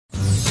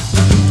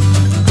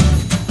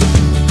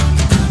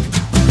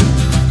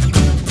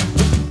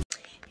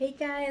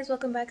guys,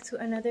 welcome back to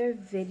another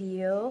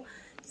video.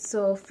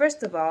 So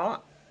first of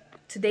all,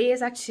 today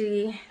is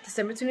actually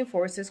December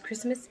 24th, so it's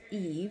Christmas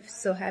Eve.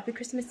 So happy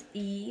Christmas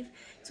Eve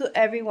to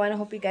everyone. I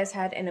hope you guys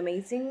had an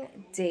amazing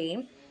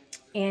day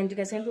and you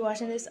guys are gonna be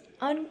watching this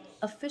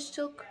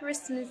unofficial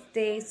Christmas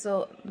day.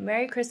 So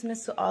Merry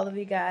Christmas to all of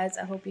you guys.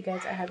 I hope you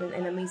guys are having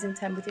an amazing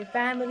time with your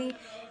family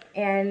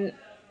and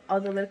all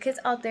the little kids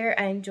out there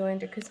are enjoying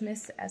their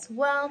Christmas as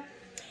well.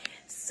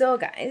 So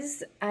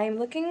guys, I'm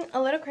looking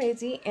a little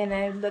crazy and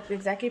I look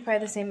exactly probably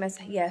the same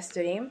as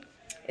yesterday.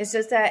 It's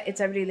just that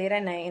it's already late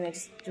at night and I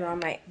just threw on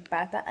my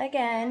bata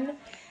again.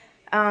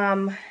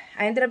 I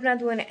ended up not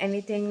doing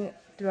anything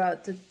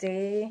throughout the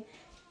day.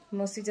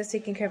 Mostly just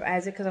taking care of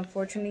Isaac because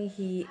unfortunately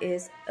he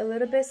is a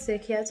little bit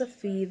sick. He has a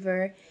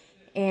fever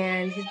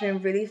and he's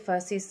been really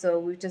fussy. So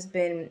we've just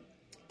been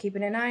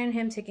keeping an eye on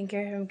him, taking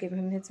care of him, giving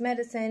him his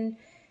medicine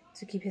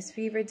to keep his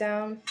fever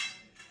down.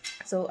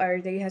 So our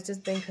day has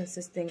just been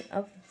consisting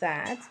of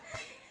that.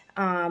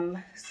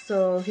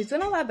 So he's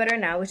doing a lot better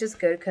now, which is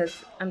good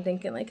because I'm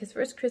thinking like his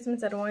first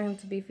Christmas, I don't want him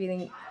to be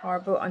feeling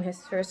horrible on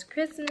his first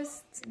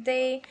Christmas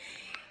day.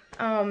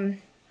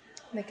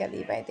 Look at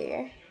Levi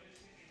there.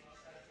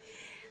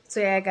 So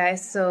yeah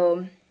guys,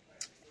 so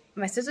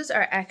my sisters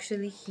are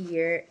actually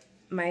here.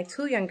 My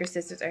two younger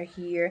sisters are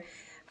here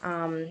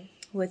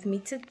with me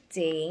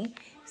today.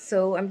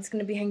 So I'm just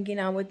going to be hanging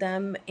out with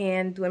them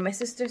and doing my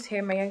sister's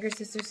hair, my younger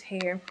sister's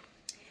hair.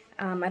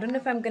 I don't know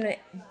if I'm going to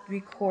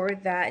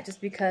record that just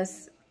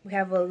because we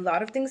have a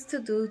lot of things to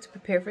do to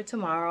prepare for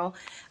tomorrow.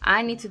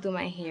 I need to do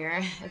my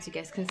hair, as you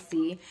guys can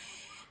see.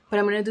 But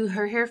I'm going to do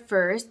her hair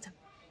first.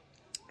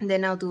 And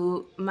then I'll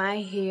do my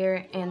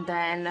hair. And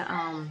then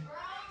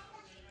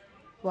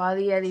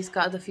Wally at least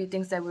got the few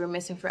things that we were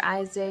missing for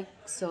Isaac.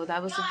 So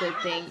that was a good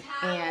thing.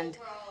 And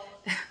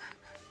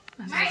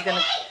I'm just going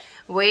to...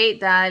 Wait,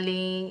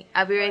 darling.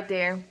 I'll be right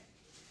there.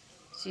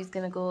 She's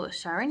going to go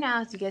shower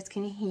now so you guys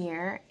can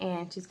hear.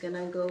 And she's going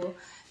to go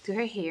do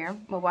her hair.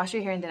 Well, wash her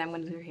hair and then I'm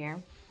going to do her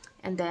hair.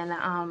 And then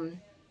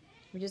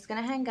we're just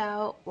going to hang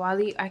out.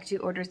 Wally actually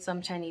ordered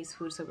some Chinese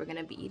food, so we're going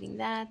to be eating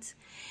that.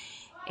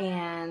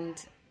 And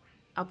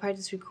I'll probably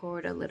just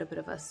record a little bit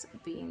of us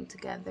being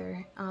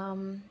together.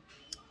 And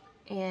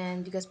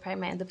you guys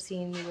probably might end up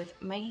seeing me with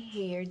my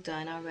hair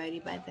done already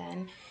by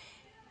then.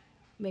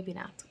 Maybe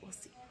not. We'll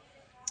see.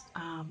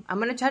 I'm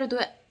going to try to do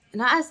it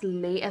not as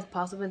late as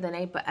possible in the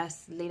night, but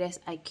as late as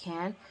I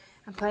can.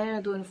 I'm planning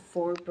on doing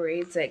 4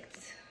 braids, like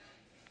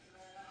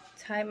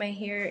tie my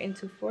hair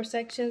into 4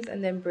 sections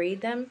and then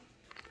braid them.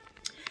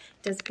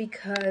 Just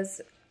because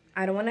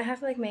I don't want to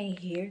have like my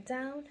hair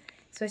down.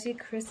 Especially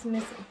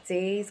Christmas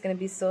Day is going to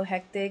be so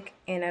hectic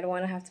and I don't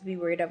want to have to be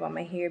worried about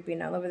my hair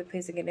being all over the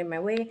place and getting in my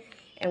way.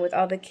 And with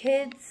all the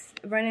kids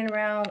running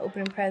around,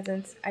 opening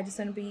presents, I just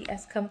want to be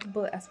as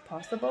comfortable as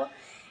possible.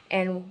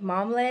 And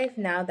mom life,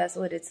 now that's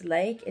what it's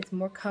like. It's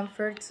more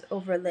comfort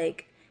over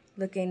like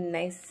looking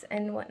nice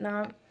and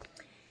whatnot.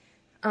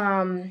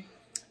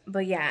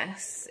 But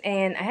yes,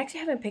 and I actually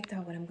haven't picked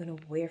out what I'm going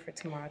to wear for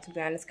tomorrow, to be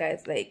honest,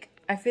 guys. Like,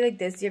 I feel like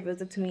this year, if it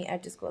was up to me,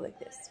 I'd just go like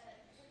this.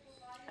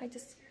 I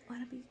just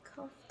want to be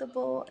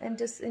comfortable and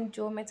just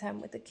enjoy my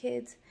time with the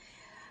kids.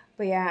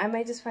 But yeah, I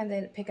might just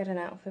pick out an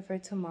outfit for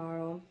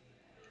tomorrow.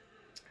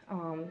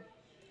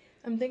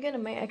 I'm thinking I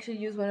might actually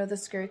use one of the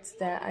skirts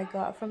that I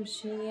got from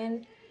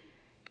Shein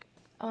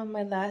on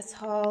my last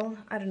haul.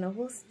 I don't know,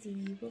 we'll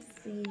see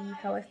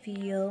how I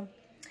feel.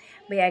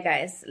 But yeah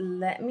guys,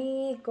 let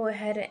me go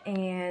ahead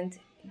and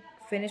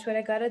finish what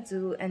I gotta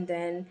do, and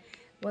then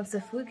once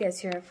the food gets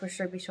here, I'll for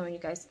sure be showing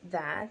you guys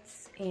that,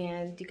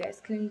 and you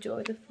guys can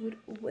enjoy the food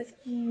with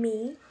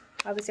me.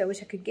 Obviously I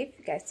wish I could give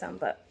you guys some,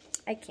 but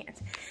I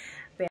can't.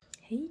 But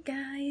hey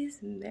guys,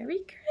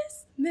 Merry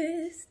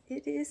Christmas.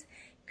 It is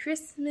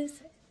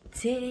Christmas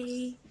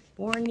Day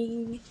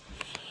morning.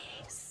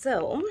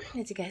 So,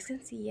 as you guys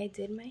can see, I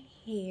did my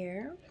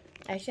hair.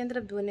 I actually ended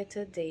up doing it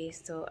today,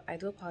 so I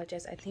do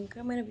apologize. I think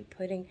I'm going to be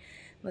putting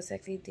most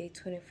likely day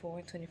 24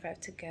 and 25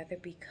 together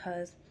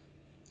because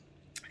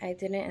I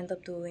didn't end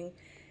up doing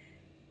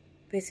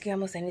basically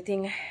almost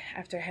anything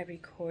after I had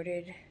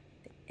recorded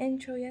the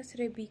intro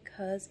yesterday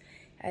because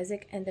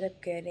Isaac ended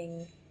up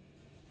getting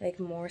like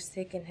more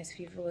sick and his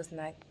fever was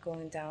not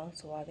going down,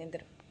 so I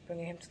ended up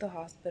bringing him to the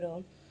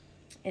hospital.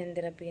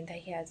 Ended up being that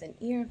he has an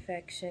ear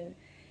infection.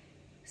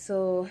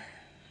 So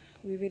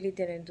we really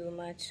didn't do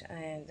much,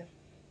 and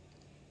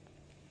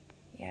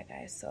yeah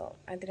guys, so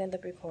I did end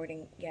up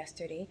recording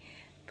yesterday,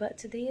 but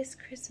today is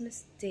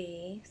Christmas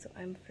Day, so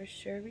I'm for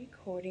sure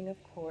recording,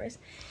 of course.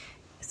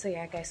 So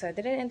yeah guys, so I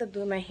didn't end up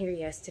doing my hair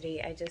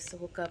yesterday. I just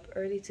woke up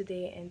early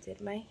today and did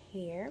my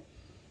hair.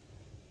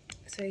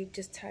 So I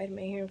just tied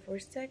my hair in 4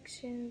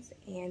 sections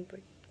and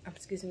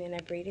and I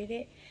braided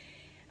it.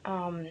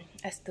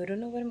 I still don't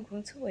know what I'm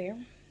going to wear.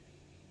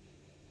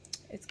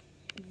 It's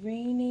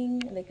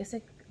raining, like it's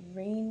like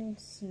raining,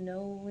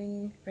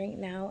 snowing right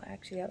now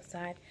actually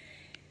outside,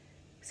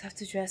 so I have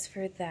to dress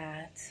for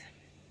that.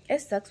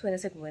 It sucks when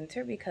it's like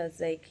winter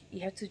because like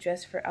you have to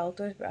dress for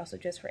outdoors but also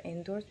dress for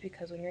indoors,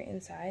 because when you're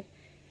inside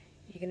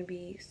you're gonna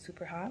be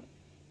super hot.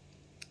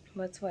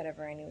 but it's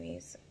whatever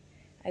anyways.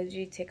 I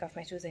usually take off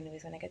my shoes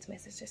anyways when I get to my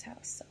sister's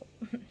house,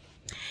 so.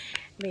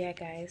 But yeah,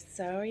 guys,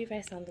 sorry if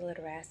I sound a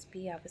little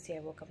raspy. Obviously, I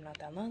woke up not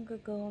that long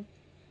ago.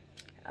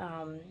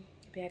 But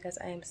yeah, guys,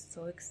 I am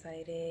so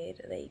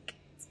excited. Like,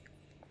 it's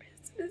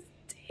Christmas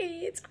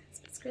Day. It's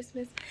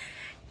Christmas.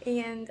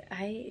 And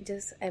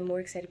I'm more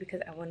excited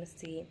because I want to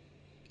see,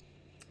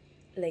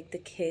 like, the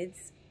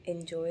kids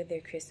enjoy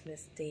their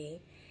Christmas Day.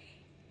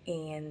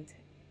 And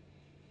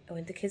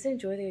when the kids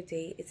enjoy their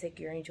day, it's like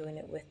you're enjoying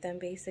it with them,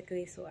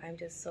 basically. So I'm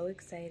just so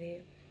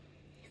excited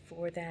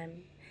for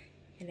them.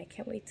 And I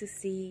can't wait to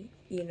see,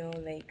 you know,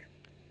 like,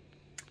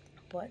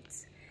 what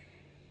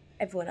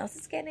everyone else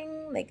is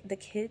getting, like, the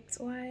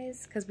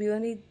kids-wise. Because we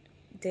only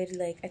did,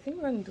 like, I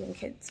think we're only doing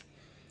kids.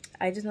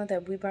 I just know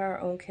that we buy our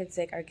own kids,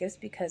 like, our gifts.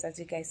 Because, as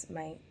you guys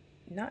might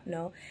not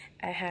know,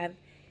 I have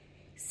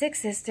 6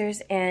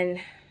 sisters. And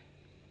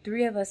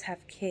 3 of us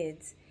have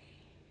kids.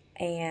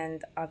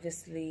 And,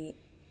 obviously,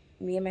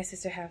 me and my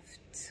sister have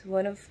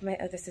one of my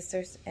other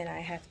sisters. And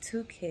I have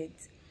 2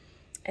 kids.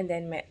 And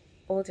then my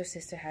older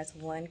sister has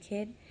 1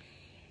 kid,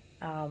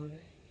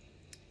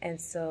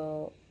 and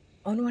so,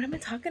 oh no, what am I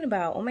talking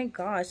about? Oh my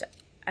gosh,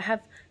 I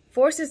have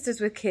 4 sisters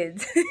with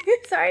kids.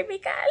 Sorry,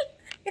 Mikael.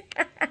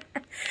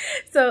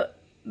 So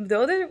the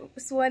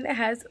oldest one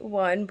has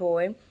 1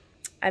 boy.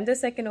 I'm the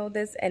second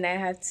oldest, and I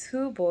have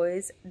 2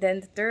 boys. Then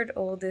the third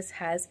oldest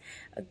has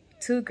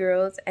 2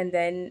 girls, and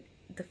then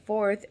the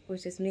 4th,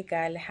 which is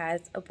Mikael,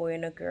 has a boy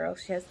and a girl.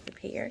 She has the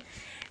pair.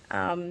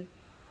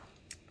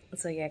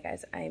 So yeah,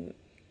 guys, I'm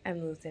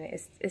losing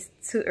it. It's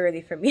too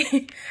early for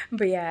me.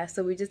 But yeah,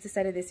 so we just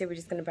decided this year we're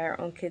just gonna buy our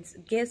own kids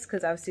gifts,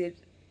 because obviously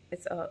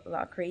it's a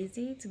lot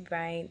crazy to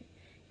buy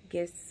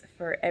gifts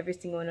for every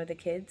single one of the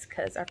kids,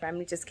 because our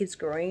family just keeps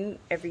growing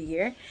every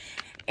year.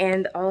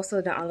 And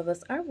also, not all of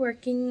us are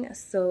working,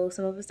 so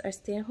some of us are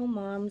stay-at-home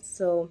moms,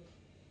 so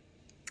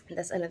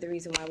that's another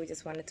reason why we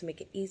just wanted to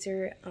make it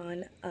easier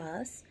on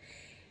us.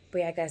 But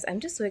yeah, guys, I'm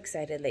just so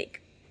excited.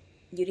 Like,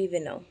 you don't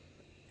even know.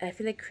 I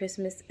feel like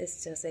Christmas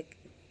is just like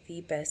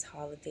the best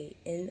holiday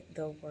in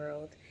the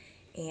world,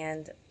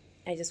 and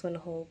I just want to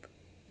hope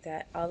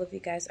that all of you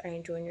guys are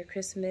enjoying your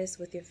Christmas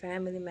with your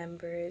family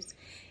members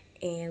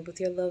and with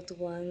your loved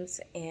ones,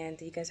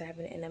 and you guys are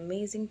having an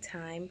amazing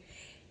time,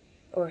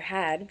 or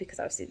had, because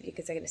obviously you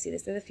guys are going to see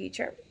this in the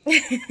future.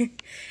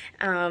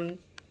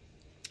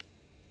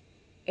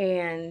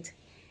 And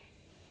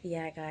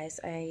yeah, guys,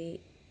 I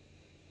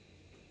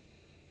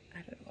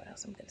don't know what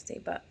else I'm going to say,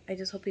 but I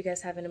just hope you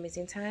guys have an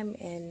amazing time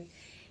and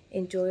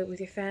enjoy it with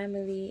your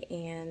family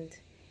and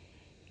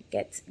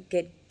get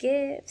good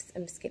gifts.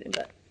 I'm just kidding,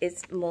 but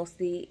it's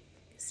mostly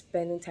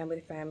spending time with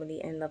your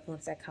family and loved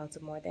ones that counts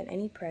more than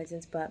any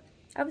presents. But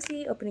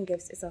obviously, opening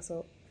gifts is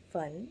also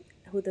fun.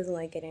 Who doesn't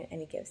like getting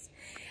any gifts?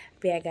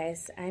 But yeah,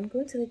 guys, I'm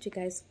going to let you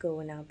guys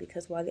go now,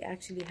 because Wally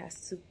actually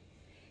has to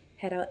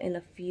head out in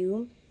a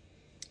few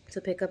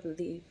to pick up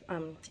the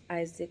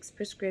Isaac's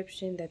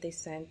prescription that they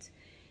sent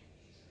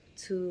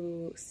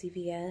to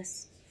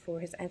CVS for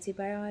his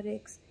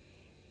antibiotics.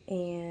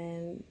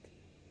 And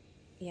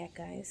yeah,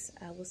 guys,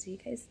 I will see you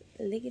guys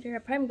later.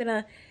 I'm probably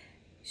gonna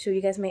show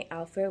you guys my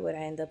outfit, what I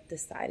end up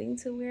deciding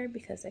to wear,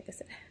 because like I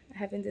said, I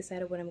haven't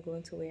decided what I'm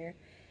going to wear.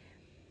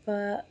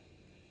 But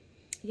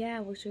yeah, I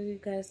will show you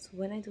guys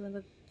when I do end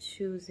up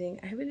choosing.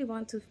 I really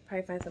want to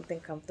probably find something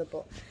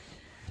comfortable,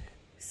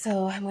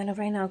 so I'm gonna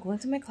right now go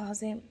into my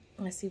closet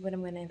and see what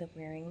I'm gonna end up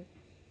wearing.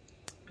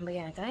 But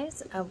yeah,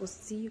 guys, I will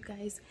see you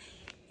guys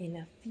in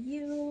a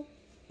few,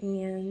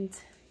 and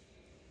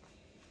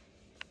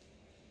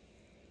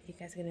you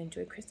guys are gonna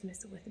enjoy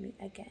Christmas with me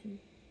again,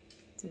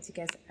 since you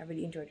guys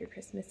already enjoyed your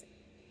Christmas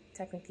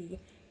technically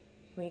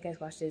when you guys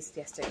watched this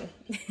yesterday.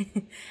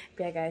 But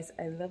yeah, guys,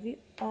 I love you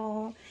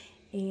all,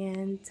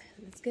 and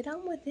let's get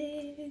on with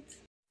it.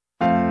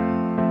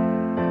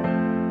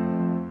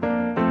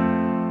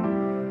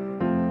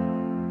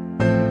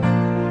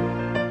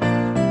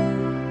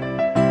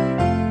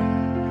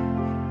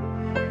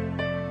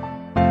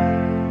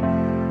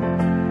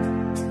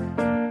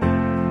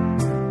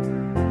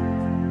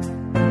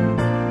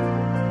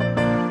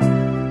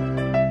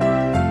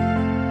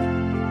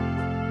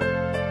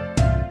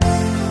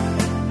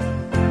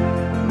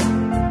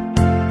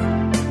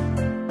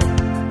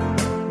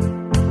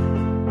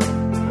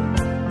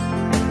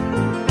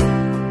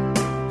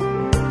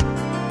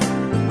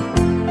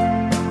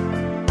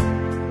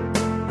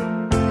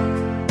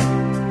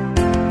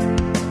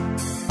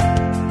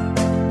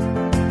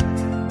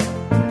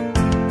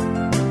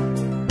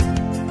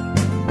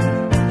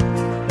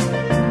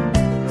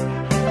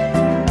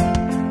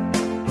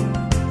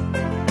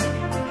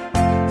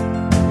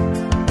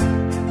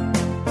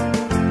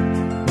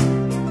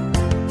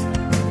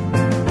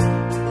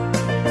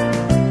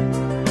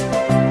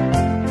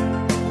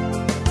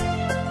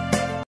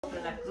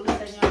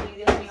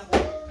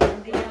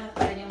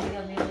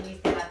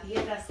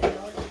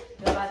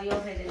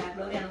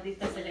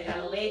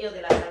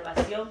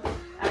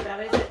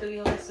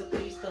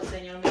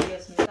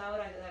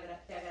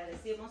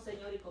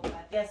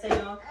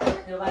 Señor,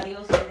 Jehová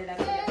Dios, de la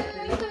gloria, te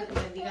pedimos que tú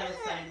bendiga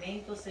nuestra alimento.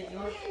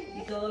 Señor,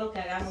 y todo lo que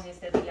hagamos en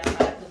este día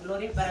para tu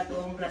gloria y para tu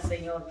honra,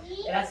 Señor.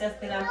 Gracias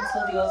te damos,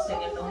 oh Dios,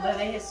 en el nombre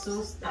de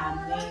Jesús.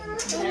 Amén.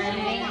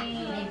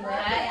 Amén.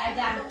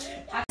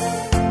 Amén.